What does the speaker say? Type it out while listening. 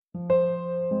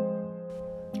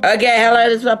Okay, hello,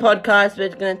 this is our podcast. We're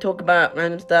going to talk about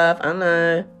random stuff. I don't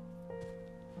know.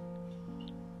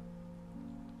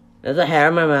 There's a hair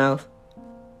in my mouth.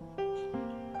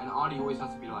 And Artie always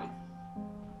has to be like...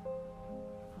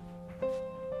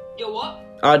 Yo, what?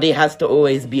 Artie has to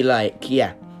always be like,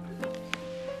 yeah.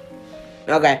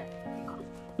 Okay.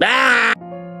 Bye!